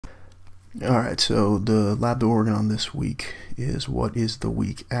Alright, so the lab that we're working on this week is what is the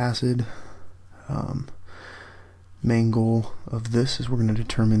weak acid. Main goal of this is we're going to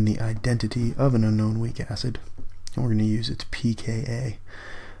determine the identity of an unknown weak acid, and we're going to use its pKa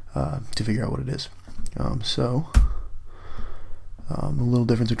to figure out what it is. A little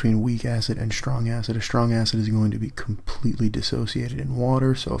difference between weak acid and strong acid. A strong acid is going to be completely dissociated in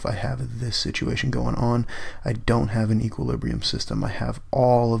water, so if I have this situation going on, I don't have an equilibrium system. I have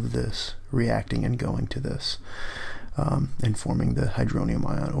all of this reacting and going to this and forming the hydronium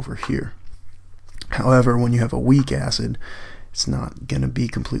ion over here. However, when you have a weak acid, it's not going to be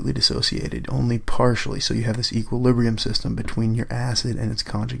completely dissociated, only partially, so you have this equilibrium system between your acid and its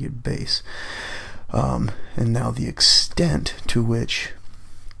conjugate base. And now the extent to which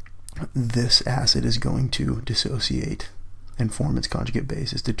this acid is going to dissociate and form its conjugate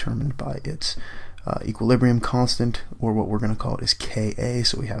base is determined by its equilibrium constant, or what we're going to call it is Ka.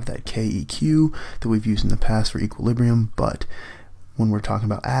 So we have that Keq that we've used in the past for equilibrium, but when we're talking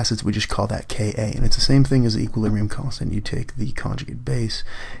about acids, we just call that Ka, and it's the same thing as the equilibrium constant. You take the conjugate base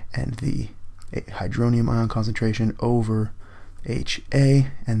and the hydronium ion concentration over HA,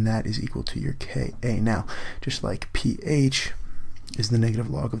 and that is equal to your Ka. Now, just like pH is the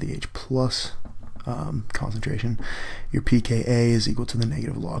negative log of the H plus concentration, your pKa is equal to the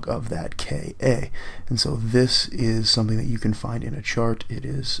negative log of that Ka. And so this is something that you can find in a chart. It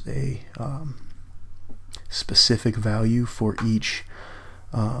is a specific value for each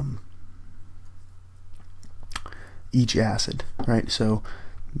acid, right? So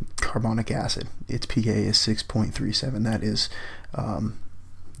carbonic acid, its pKa is 6.37. That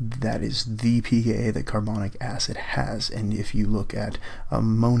is the pKa that carbonic acid has. And if you look at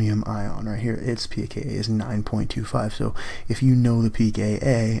ammonium ion right here, its pKa is 9.25. So if you know the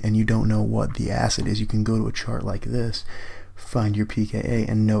pKa and you don't know what the acid is, you can go to a chart like this, find your pKa,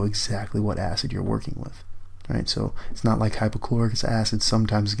 and know exactly what acid you're working with. Right, so it's not like hypochlorous acid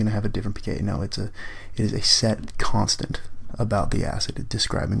sometimes is going to have a different pKa. No, it is a set constant about the acid,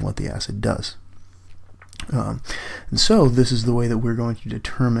 describing what the acid does. And so this is the way that we're going to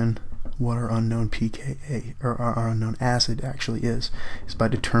determine what our unknown pKa, or our unknown acid actually is by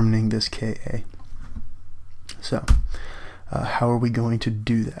determining this Ka. So how are we going to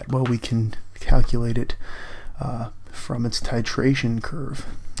do that? Well, we can calculate it from its titration curve,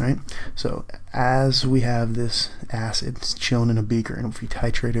 right? So as we have this acid chilling in a beaker, and if we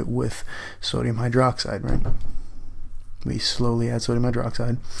titrate it with sodium hydroxide, right, we slowly add sodium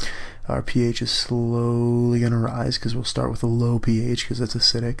hydroxide, our pH is slowly going to rise, because we'll start with a low pH because it's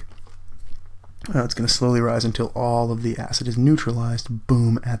acidic. It's going to slowly rise until all of the acid is neutralized,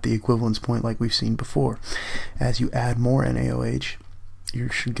 boom, at the equivalence point like we've seen before. As you add more NaOH, you're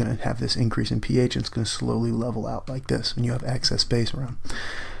going to have this increase in pH, and it's going to slowly level out like this, and you have excess base around.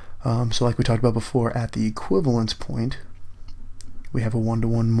 So like we talked about before, at the equivalence point, we have a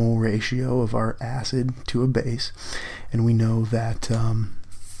 1-to-1 mole ratio of our acid to a base, and we know that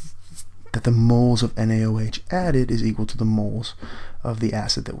that the moles of NaOH added is equal to the moles of the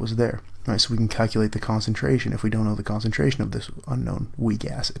acid that was there. Right, so we can calculate the concentration if we don't know the concentration of this unknown weak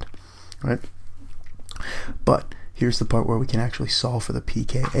acid. Right, but here's the part where we can actually solve for the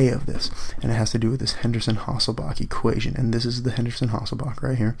pKa of this, and it has to do with this Henderson-Hasselbalch equation. And this is the Henderson-Hasselbalch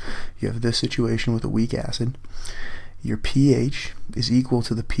right here. You have this situation with a weak acid. Your pH is equal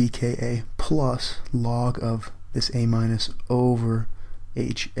to the pKa plus log of this A minus over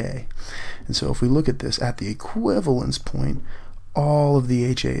HA. And so if we look at this at the equivalence point, all of the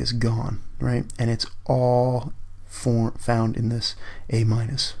HA is gone, right? And it's all found in this A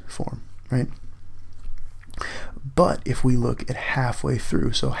minus form, right? But if we look at halfway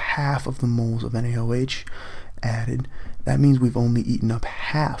through, so half of the moles of NaOH added, that means we've only eaten up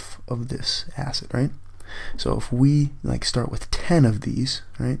half of this acid, right? So if we start with 10 of these,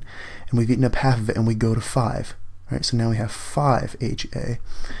 right, and we've eaten up half of it, and we go to 5, right, so now we have 5 HA.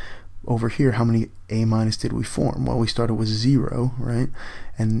 Over here, how many A minus did we form? Well, we started with 0, right,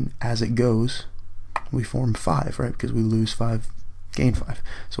 and as it goes, we form 5, right, because we lose 5, gain 5.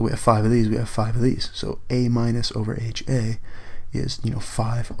 So we have 5 of these, we have 5 of these. So A minus over HA is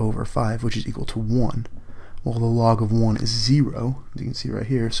 5 over 5, which is equal to 1. Well, the log of 1 is 0, as you can see right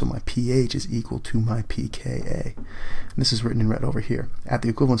here, so my pH is equal to my pKa. And this is written in red over here. At the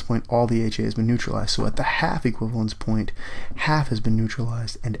equivalence point, all the HA has been neutralized. So at the half equivalence point, half has been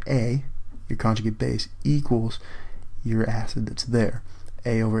neutralized, and A, your conjugate base, equals your acid that's there.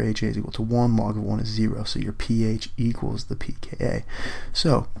 A over HA is equal to 1, log of 1 is 0, so your pH equals the pKa.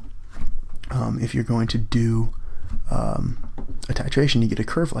 So if you're going to do a titration, you get a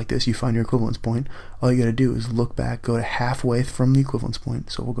curve like this, you find your equivalence point. All you got to do is look back, go to halfway from the equivalence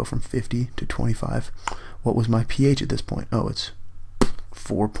point. So we'll go from 50 to 25. What was my pH at this point? Oh, it's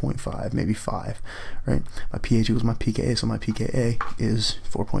 4.5, maybe 5, right? My pH was my pKa, so my pKa is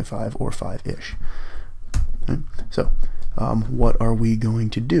 4.5 or 5-ish. Right? So what are we going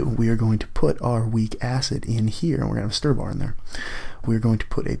to do? We are going to put our weak acid in here, and we're going to have a stir bar in there. We're going to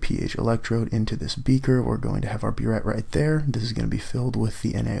put a pH electrode into this beaker. We're going to have our burette right there. This is going to be filled with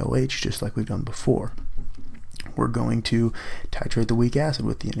the NaOH, just like we've done before. We're going to titrate the weak acid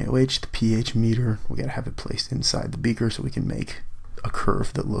with the NaOH, the pH meter. We got to have it placed inside the beaker so we can make a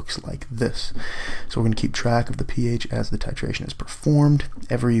curve that looks like this. So we're going to keep track of the pH as the titration is performed.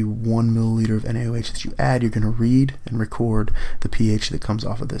 Every 1 milliliter of NaOH that you add, you're going to read and record the pH that comes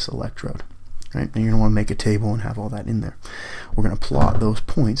off of this electrode. Right? And you're going to want to make a table and have all that in there. We're going to plot those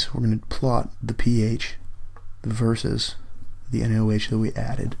points. We're going to plot the pH versus the NaOH that we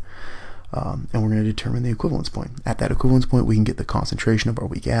added. And we're going to determine the equivalence point. At that equivalence point, we can get the concentration of our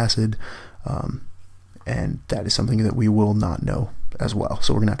weak acid, and that is something that we will not know as well.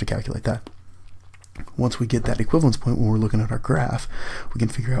 So we're going to have to calculate that. Once we get that equivalence point, when we're looking at our graph, we can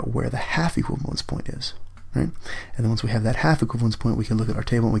figure out where the half equivalence point is. Right? And then once we have that half equivalence point, we can look at our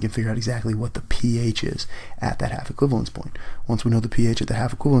table and we can figure out exactly what the pH is at that half equivalence point. Once we know the pH at the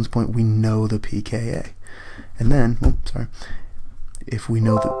half equivalence point, we know the pKa. And then, if we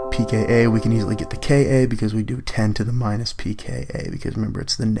know the pKa, we can easily get the Ka because we do 10 to the minus pKa, because remember,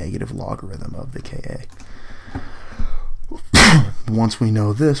 it's the negative logarithm of the Ka. Once we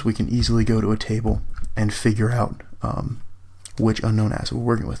know this, we can easily go to a table and figure out which unknown acid we're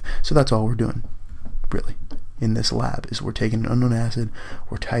working with. So that's all we're doing, really, in this lab, is we're taking an unknown acid,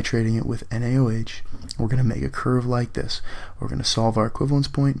 we're titrating it with NaOH, we're going to make a curve like this. We're going to solve our equivalence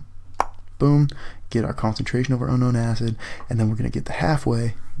point, boom, get our concentration of our unknown acid, and then we're going to get the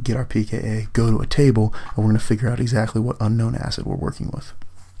halfway, get our pKa, go to a table, and we're going to figure out exactly what unknown acid we're working with.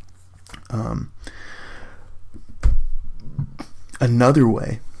 Another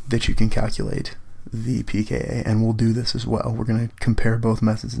way that you can calculate the pKa, and we'll do this as well, we're going to compare both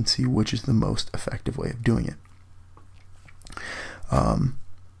methods and see which is the most effective way of doing it.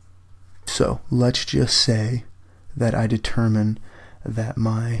 So let's just say that I determine that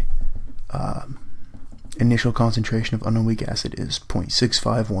my initial concentration of unknown weak acid is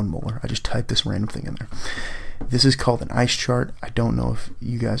 0.651 molar. I just typed this random thing in there. This is called an ice chart. I don't know if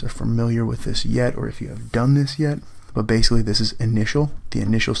you guys are familiar with this yet, or if you have done this yet, but basically this is initial, the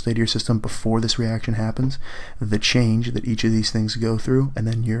initial state of your system before this reaction happens, the change that each of these things go through, and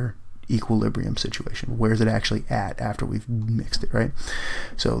then your equilibrium situation. Where's it actually at after we've mixed it, right?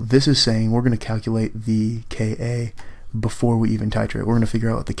 So this is saying we're going to calculate the Ka before we even titrate. We're going to figure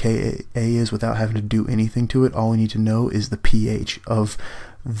out what the Ka is without having to do anything to it. All we need to know is the pH of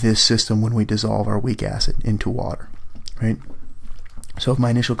this system when we dissolve our weak acid into water, right? So if my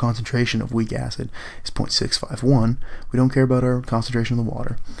initial concentration of weak acid is 0.651, we don't care about our concentration of the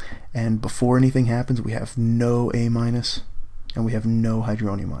water. And before anything happens, we have no A minus and we have no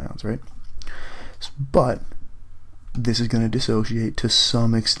hydronium ions, right? But this is going to dissociate to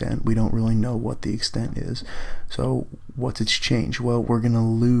some extent. We don't really know what the extent is. So what's its change? Well, we're going to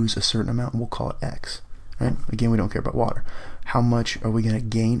lose a certain amount, and we'll call it X. Right? Again, we don't care about water. How much are we going to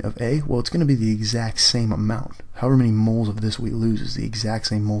gain of A? Well, it's going to be the exact same amount. However many moles of this we lose is the exact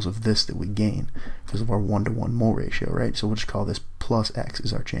same moles of this that we gain because of our 1-to-1 mole ratio, right? So we'll just call this plus X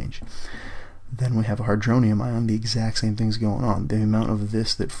is our change. Then we have a hydronium ion, the exact same thing's going on. The amount of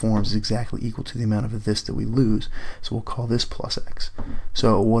this that forms is exactly equal to the amount of this that we lose, so we'll call this plus X.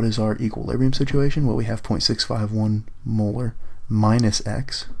 So what is our equilibrium situation? Well, we have 0.651 molar minus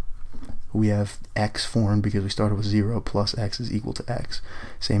X. We have X formed because we started with 0 plus X is equal to X.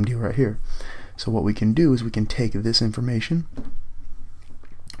 Same deal right here. So what we can do is we can take this information,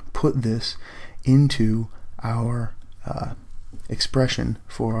 put this into our expression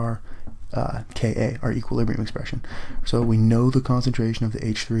for our Ka, our equilibrium expression. So we know the concentration of the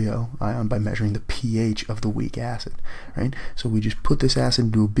H3O ion by measuring the pH of the weak acid, right? So we just put this acid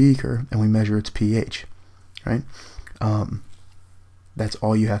into a beaker and we measure its pH, right? That's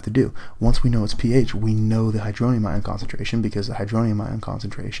all you have to do. Once we know its pH, we know the hydronium ion concentration because the hydronium ion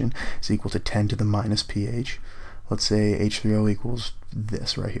concentration is equal to 10 to the minus pH. Let's say H3O equals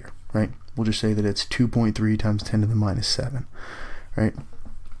this right here, right? We'll just say that it's 2.3 times 10 to the minus 7, right?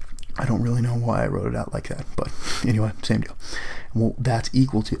 I don't really know why I wrote it out like that, but anyway, same deal. Well, that's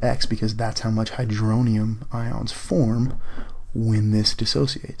equal to X because that's how much hydronium ions form when this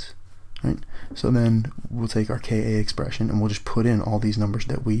dissociates, right? So then we'll take our Ka expression and we'll just put in all these numbers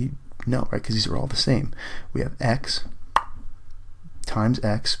that we No, right, because these are all the same. We have x times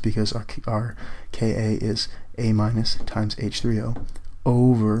x, because our Ka is A minus times H3O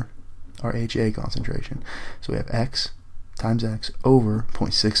over our HA concentration. So we have x times x over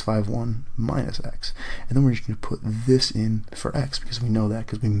 0.651 minus x. And then we're just going to put this in for x, because we know that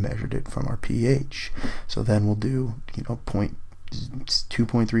because we measured it from our pH. So then we'll do,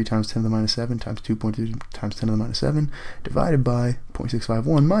 2.3 times 10 to the minus 7 times 2.3 times 10 to the minus 7 divided by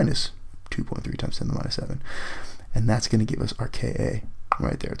 0.651 minus 2.3 times 10 to the minus 7. And that's going to give us our Ka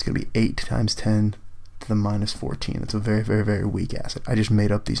right there. It's going to be 8 times 10 to the minus 14. That's a very, very, very weak acid. I just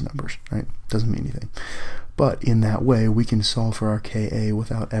made up these numbers, right? Doesn't mean anything. But in that way, we can solve for our Ka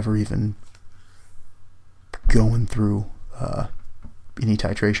without ever even going through any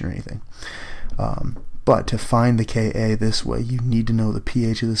titration or anything. But to find the Ka this way, you need to know the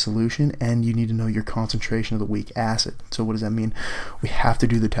pH of the solution, and you need to know your concentration of the weak acid. So what does that mean? We have to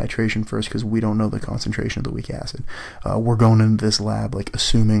do the titration first, because we don't know the concentration of the weak acid. We're going into this lab like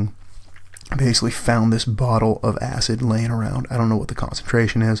assuming I basically found this bottle of acid laying around. I don't know what the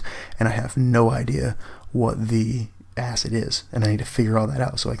concentration is, and I have no idea what the acid is, and I need to figure all that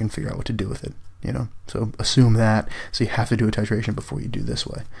out so I can figure out what to do with it. So assume that. So you have to do a titration before you do this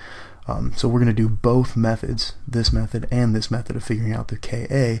way. So we're going to do both methods, this method and this method of figuring out the Ka,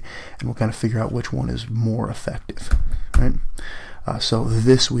 and we'll kind of figure out which one is more effective, right? So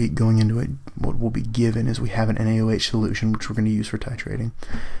this week, going into it, what we'll be given is we have an NaOH solution, which we're going to use for titrating,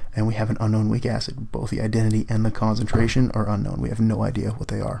 and we have an unknown weak acid. Both the identity and the concentration are unknown. We have no idea what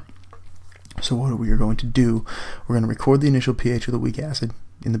they are. So what we are going to do, we're going to record the initial pH of the weak acid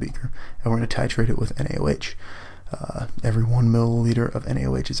in the beaker, and we're going to titrate it with NaOH. Every 1 milliliter of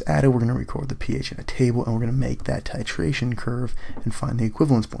NaOH is added, we're going to record the pH in a table, and we're going to make that titration curve and find the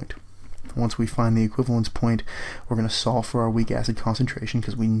equivalence point. Once we find the equivalence point, we're going to solve for our weak acid concentration,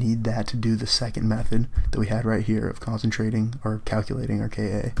 because we need that to do the second method that we had right here of concentrating or calculating our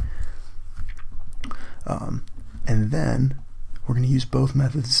Ka. And then we're going to use both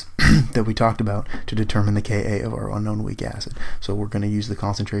methods that we talked about to determine the Ka of our unknown weak acid. So we're going to use the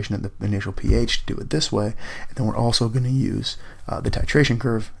concentration at the initial pH to do it this way, and then we're also going to use the titration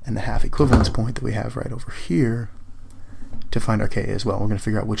curve and the half equivalence point that we have right over here to find our Ka as well. We're going to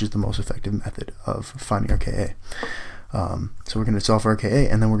figure out which is the most effective method of finding our Ka. So we're going to solve for our Ka,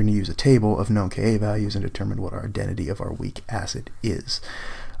 and then we're going to use a table of known Ka values and determine what our identity of our weak acid is.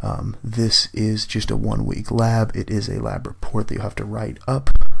 This is just a 1-week lab. It is a lab report that you have to write up.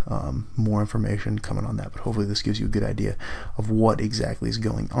 More information coming on that, but hopefully this gives you a good idea of what exactly is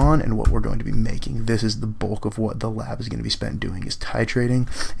going on and what we're going to be making. This is the bulk of what the lab is going to be spent doing, is titrating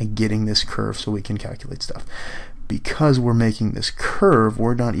and getting this curve so we can calculate stuff. Because we're making this curve,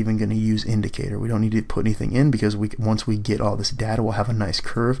 we're not even going to use indicator. We don't need to put anything in, because once we get all this data, we'll have a nice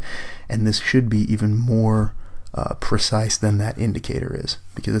curve, and this should be even more precise than that indicator is,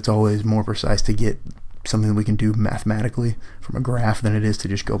 because it's always more precise to get something we can do mathematically from a graph than it is to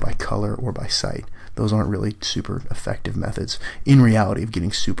just go by color or by sight. Those aren't really super effective methods in reality of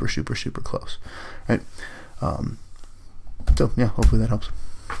getting super, super, super close, right? So yeah, hopefully that helps.